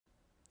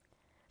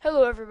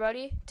Hello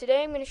everybody,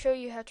 today I'm going to show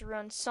you how to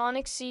run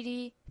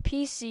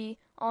SONICCD.EXE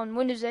on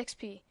Windows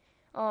XP.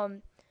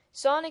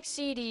 Sonic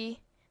CD,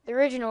 the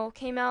original,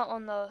 came out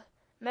on the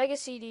Mega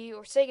CD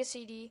or Sega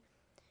CD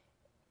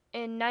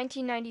in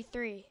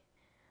 1993.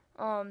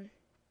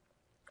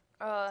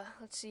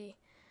 Let's see.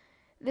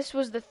 This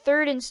was the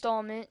third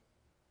installment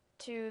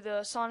to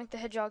the Sonic the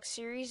Hedgehog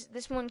series.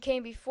 This one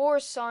came before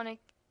Sonic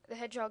the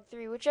Hedgehog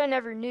 3, which I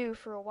never knew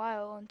for a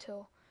while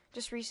until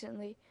just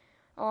recently.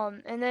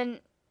 And then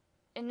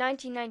in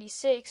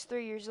 1996,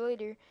 3 years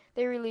later,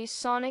 they released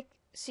Sonic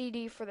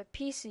CD for the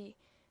PC,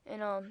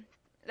 and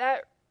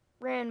that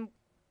ran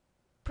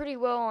pretty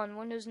well on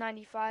Windows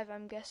 95,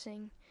 I'm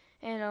guessing,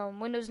 and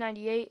Windows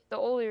 98, the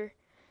older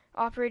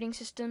operating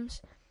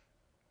systems,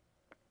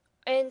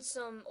 and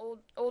some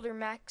older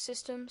Mac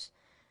systems.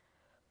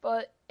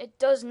 But it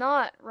does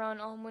not run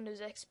on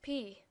Windows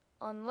XP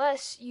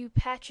unless you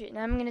patch it, and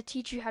I'm going to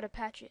teach you how to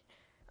patch it.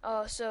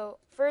 So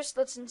first,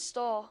 let's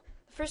install.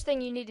 The first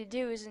thing you need to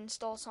do is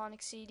install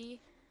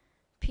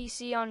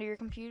SONICCD.EXE onto your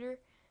computer,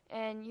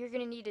 and you're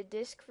going to need a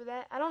disk for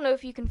that. I don't know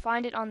if you can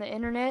find it on the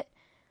internet.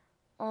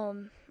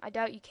 I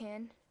doubt you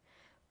can,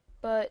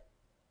 but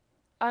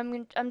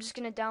I'm just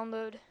going to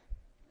download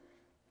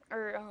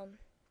or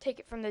take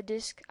it from the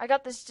disk. I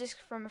got this disk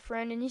from a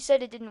friend, and he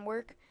said it didn't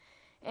work,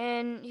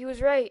 and he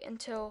was right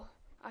until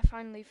I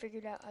finally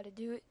figured out how to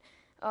do it.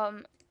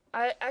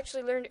 I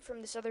actually learned it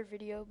from this other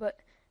video, but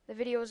the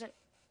video wasn't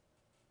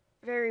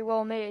very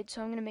well made, so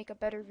I'm going to make a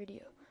better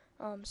video.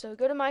 So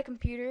go to my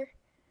computer.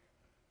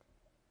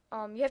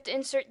 You have to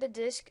insert the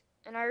disk,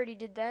 and I already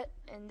did that,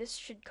 and this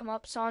should come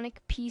up,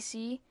 Sonic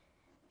PC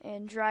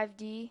and drive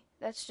D.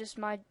 That's just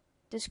my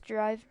disk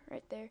drive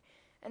right there.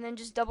 And then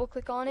just double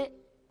click on it,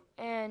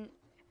 and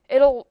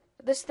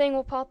this thing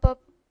will pop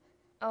up.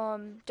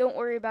 Don't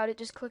worry about it,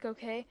 just click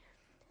OK,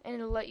 and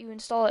it'll let you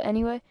install it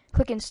anyway.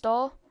 Click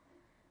install.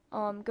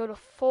 Go to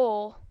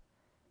full.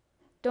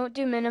 Don't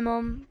do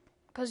minimum,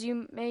 because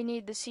you may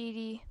need the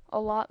CD a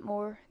lot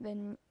more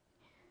than,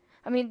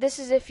 this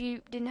is if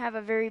you didn't have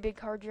a very big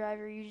hard drive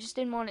or you just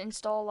didn't want to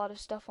install a lot of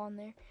stuff on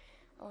there.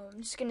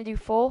 I'm just going to do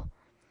full.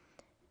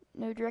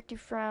 No directory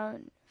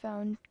found.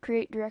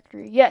 Create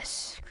directory.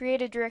 Yes,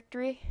 create a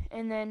directory,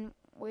 and then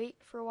wait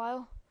for a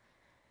while.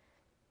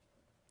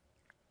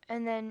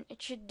 And then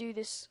it should do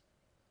this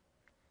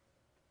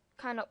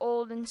kind of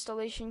old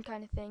installation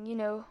kind of thing. You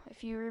know,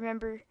 if you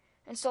remember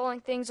installing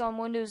things on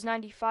Windows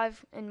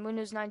 95 and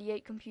Windows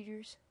 98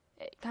 computers,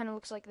 it kind of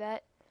looks like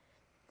that.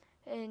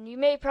 And you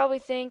may probably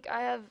think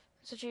I have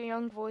such a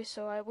young voice,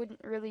 so I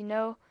wouldn't really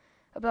know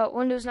about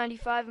Windows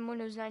 95 and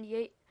Windows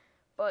 98,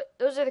 but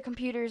those are the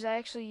computers I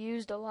actually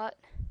used a lot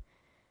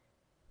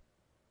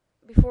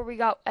before we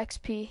got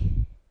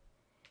XP.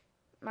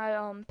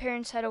 My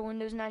parents had a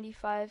Windows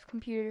 95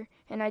 computer,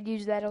 and I'd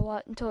use that a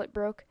lot until it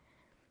broke,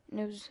 and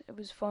it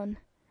was fun.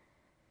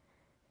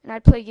 And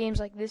I'd play games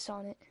like this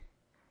on it.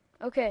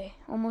 Okay,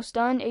 almost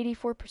done,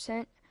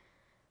 84%.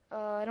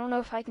 I don't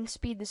know if I can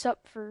speed this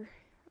up for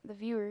the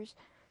viewers.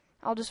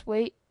 I'll just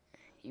wait.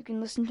 You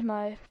can listen to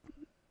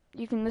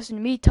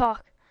me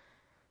talk.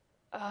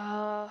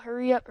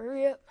 Hurry up.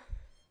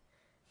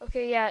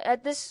 Okay, yeah,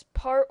 at this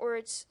part where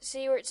it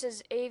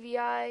says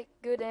AVI,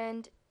 good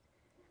end,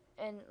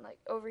 and like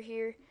over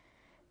here,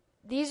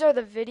 these are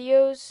the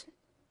videos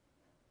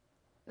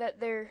that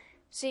the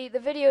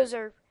videos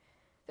they're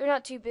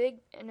not too big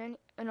and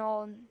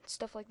all and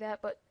stuff like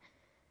that, but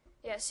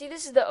yeah, see,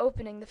 this is the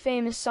opening, the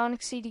famous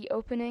Sonic CD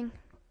opening,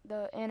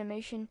 the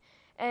animation,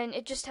 and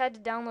it just had to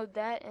download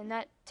that, and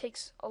that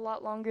takes a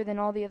lot longer than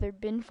all the other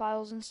bin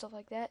files and stuff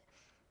like that.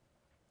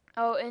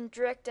 Oh, and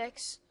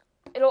DirectX,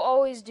 it'll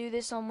always do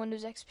this on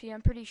Windows XP,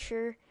 I'm pretty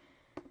sure.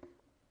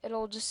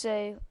 It'll just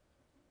say,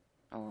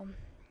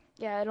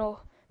 yeah,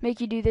 it'll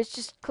make you do this,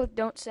 just click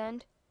don't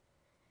send,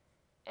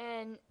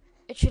 and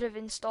it should have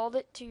installed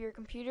it to your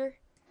computer.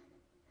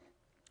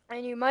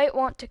 And you might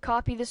want to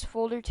copy this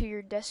folder to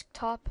your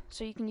desktop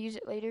so you can use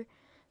it later.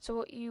 So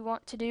what you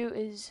want to do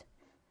is,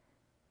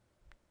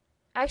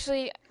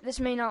 actually, this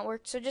may not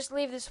work, so just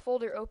leave this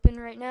folder open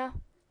right now.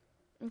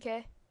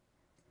 Okay?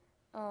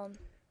 And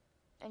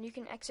you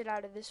can exit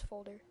out of this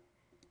folder.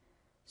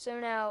 So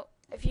now,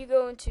 if you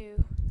go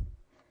into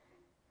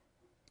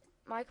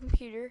my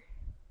computer,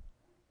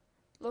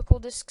 local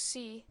disk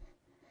C,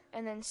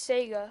 and then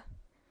Sega.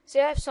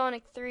 Say I have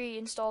Sonic 3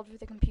 installed for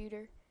the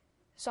computer.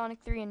 Sonic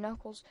 3 and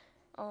Knuckles.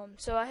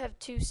 So I have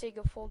two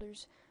Sega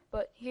folders,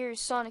 but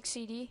here's Sonic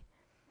CD,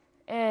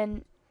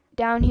 and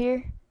down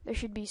here there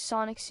should be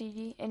Sonic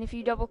CD, and if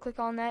you double click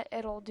on that,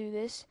 it'll do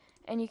this,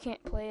 and you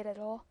can't play it at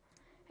all.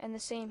 And the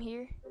same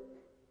here.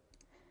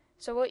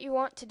 So what you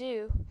want to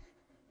do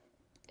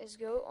is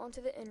go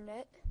onto the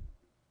internet.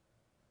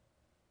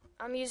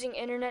 I'm using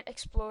Internet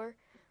Explorer.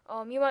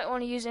 You might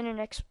want to use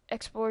Internet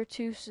Explorer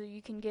too, so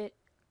you can get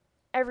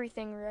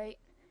everything right.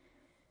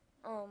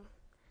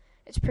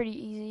 It's pretty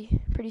easy,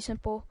 pretty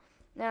simple.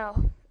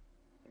 Now,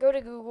 go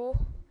to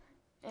Google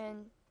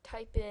and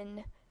type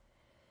in,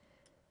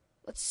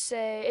 let's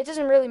say, it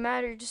doesn't really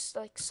matter, just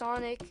like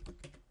Sonic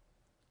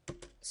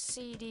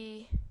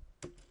CD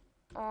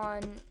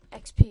on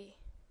XP.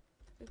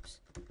 Oops.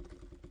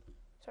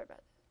 Sorry about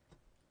that.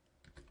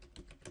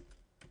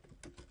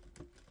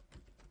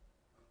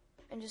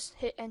 And just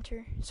hit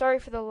enter. Sorry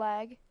for the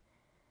lag.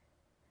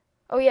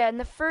 Oh yeah, and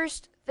the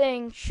first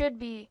thing should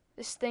be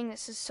this thing that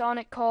says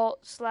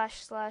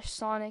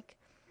SONICCD.EXE/Sonic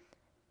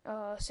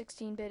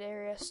 16-bit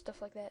area,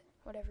 stuff like that,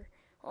 whatever.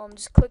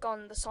 Just click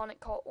on the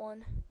SONICCD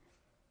one,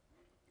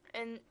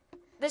 and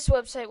this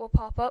website will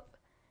pop up,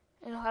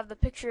 and it'll have the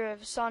picture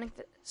of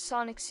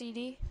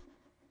SONICCD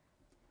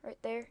right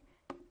there.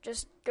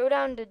 Just go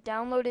down to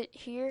download it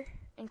here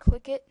and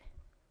click it,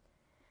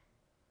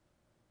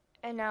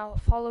 and now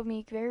follow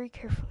me very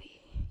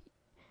carefully.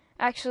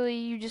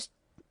 Actually,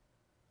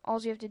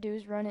 all you have to do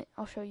is run it.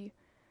 I'll show you.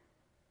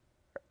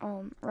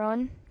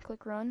 Run,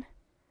 click run,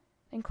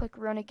 then click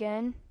run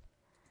again.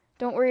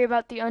 Don't worry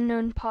about the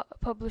unknown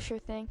publisher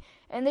thing.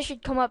 And this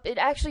should come up. It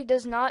actually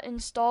does not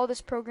install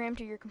this program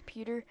to your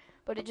computer,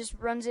 but it just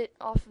runs it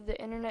off of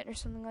the internet or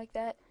something like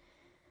that.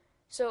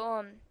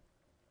 So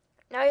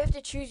now you have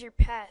to choose your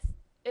path.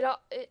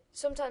 It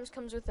sometimes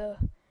comes with a,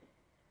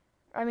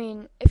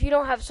 if you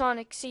don't have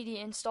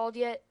SONICCD installed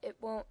yet,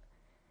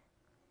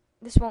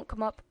 this won't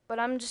come up. But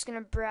I'm just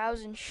gonna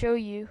browse and show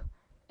you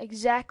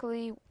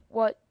exactly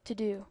what to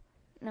do.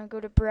 Now go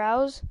to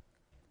browse.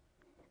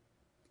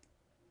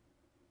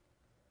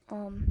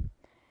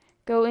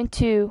 Go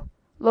into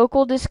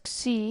local disk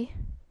C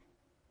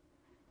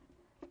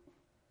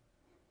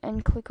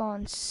and click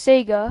on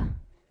Sega,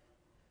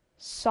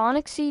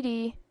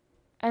 SONICCD,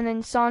 and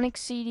then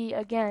SONICCD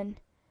again,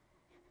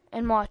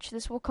 and watch,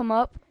 this will come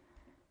up,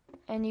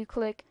 and you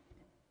click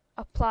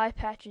apply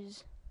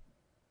patches,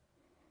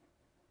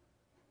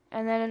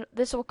 and then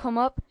this will come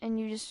up, and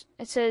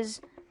it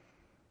says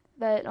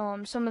that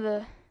some of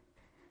the,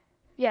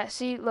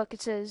 see, look,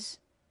 it says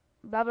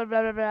blah blah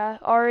blah blah blah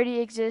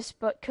already exists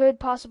but could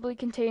possibly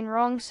contain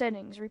wrong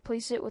settings.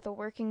 Replace it with a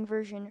working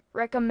version.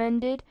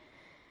 Recommended.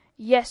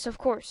 Yes, of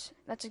course.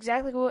 That's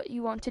exactly what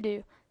you want to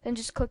do. Then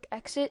just click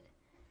exit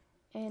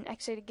and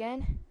exit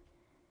again.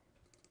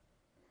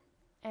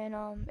 And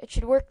it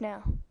should work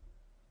now.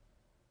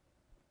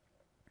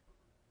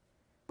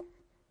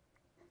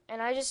 And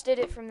I just did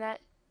it from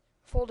that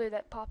folder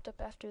that popped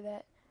up after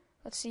that.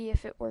 Let's see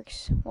if it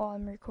works while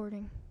I'm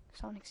recording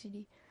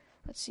SONICCD.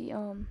 Let's see,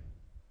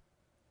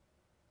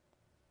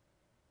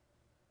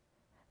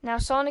 now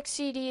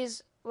SONICCD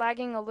is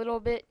lagging a little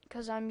bit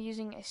because I'm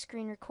using a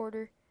screen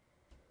recorder,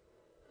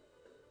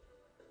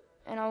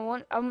 and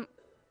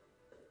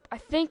I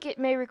think it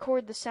may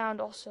record the sound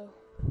also,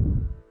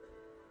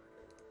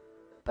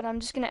 but I'm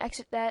just gonna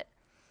exit that.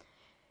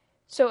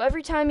 So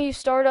every time you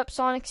start up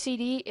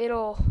SONICCD,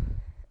 it'll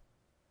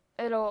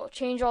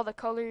change all the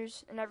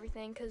colors and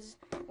everything because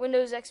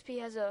Windows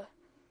XP has a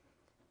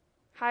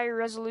higher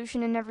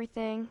resolution and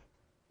everything.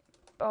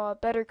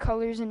 Better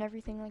colors and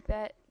everything like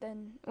that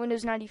than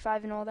Windows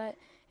 95 and all that.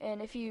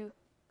 And if you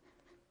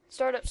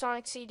start up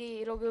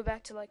SONICCD, it'll go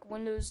back to like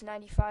Windows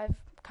 95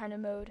 kind of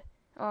mode.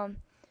 Now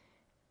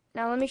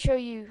let me show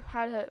you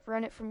how to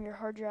run it from your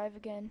hard drive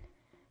again.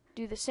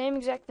 Do the same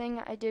exact thing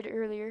I did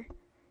earlier.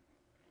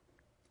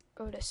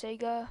 Go to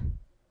Sega,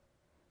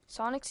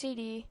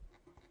 SONICCD,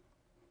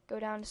 go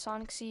down to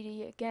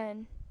SONICCD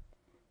again,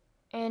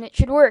 and it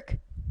should work.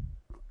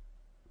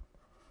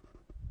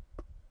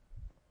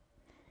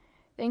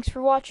 Thanks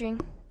for watching.